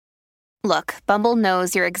Look, Bumble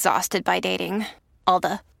knows you're exhausted by dating. All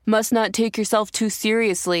the must not take yourself too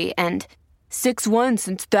seriously and 6'1"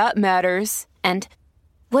 since that matters. And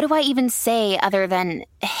what do I even say other than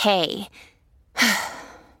hey?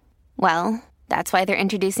 Well, that's why they're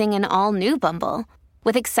introducing an all-new Bumble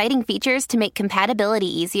with exciting features to make compatibility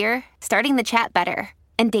easier, starting the chat better,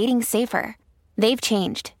 and dating safer. They've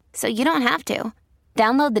changed, so you don't have to.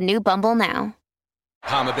 Download the new Bumble now.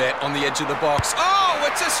 Palmerbet on the edge of the box. Oh,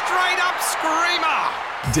 it's a straight-up screamer!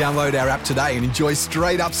 Download our app today and enjoy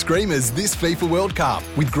straight-up screamers this FIFA World Cup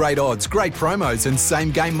with great odds, great promos and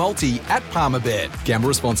same-game multi at Palmerbet. Gamble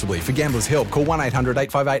responsibly. For Gamblers' Help, call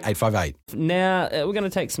 1-800-858-858. Now, we're going to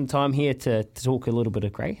take some time here to talk a little bit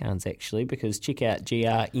of greyhounds, actually, because check out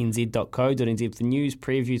grnz.co.nz for news,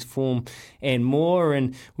 previews, form and more.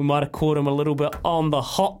 And we might have caught him a little bit on the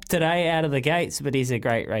hop today out of the gates, but he's a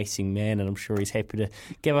great racing man and I'm sure he's happy to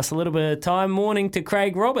give us a little bit of time. Morning to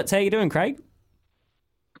Craig Roberts. How you doing, Craig?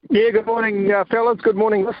 Yeah, good morning, fellas. Good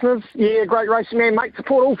morning, listeners. Yeah, great racing man, mate.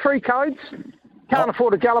 Support all three codes. Can't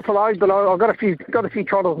afford a galloper though, but I've got a few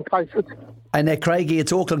trotters and paces. And now, Craigie,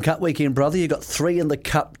 it's Auckland Cup weekend, brother. You've got 3 in the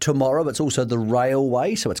Cup tomorrow. It's also the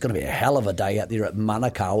Railway, so it's going to be a hell of a day out there at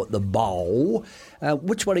Manukau at the Bowl.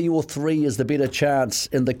 Which one of your 3 is the better chance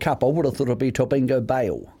in the Cup? I would have thought it'd be Tobingo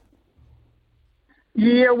Bale.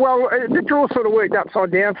 Yeah, well, the draw sort of worked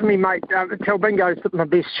upside down for me, mate. Talbingo's put my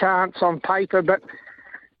best chance on paper, but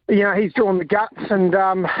you know, he's drawn the guts, and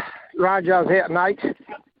Raja's out in 8.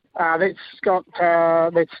 That's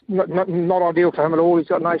not ideal for him at all. He's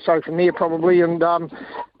got no show from there probably, and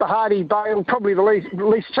Bahati Bale probably the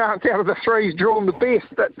least chance out of the 3. He's drawn the best,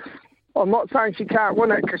 but I'm not saying she can't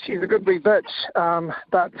win it because she's a good wee bitch.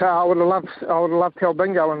 But I would have loved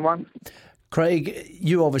Talbingo in one. Craig,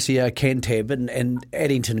 you obviously are Cantab, and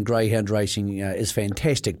Addington Greyhound Racing is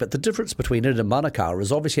fantastic, but the difference between it and Manukau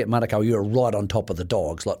is obviously at Manukau you're right on top of the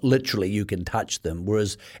dogs, like literally you can touch them,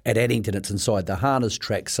 whereas at Addington it's inside the harness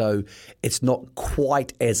track, so it's not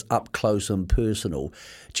quite as up close and personal.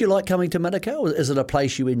 Do you like coming to Manukau? Is it a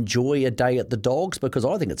place you enjoy a day at the dogs? Because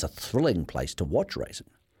I think it's a thrilling place to watch racing.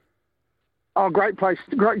 Oh, great place,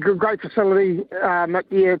 great facility.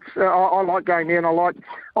 Yeah, I like going there, and I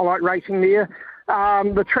like racing there.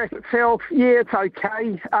 The track itself, yeah, it's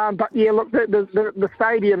okay. But yeah, look, the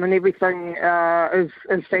stadium and everything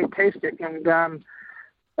is fantastic, and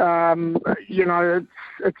you know,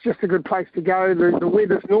 it's just a good place to go. The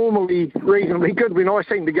weather's normally reasonably good when I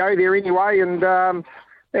seem to go there anyway, and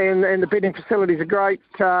the betting facilities are great,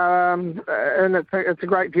 and it's a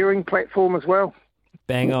great viewing platform as well.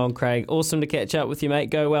 Bang on, Craig. Awesome to catch up with you, mate.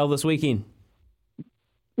 Go well this weekend.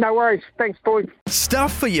 No worries. Thanks, boys.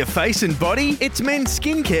 Stuff for your face and body? It's men's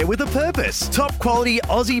skincare with a purpose. Top quality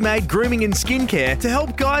Aussie-made grooming and skincare to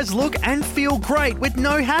help guys look and feel great with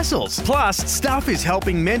no hassles. Plus, Stuff is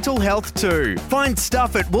helping mental health too. Find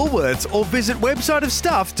Stuff at Woolworths or visit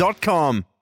websiteofstuff.com.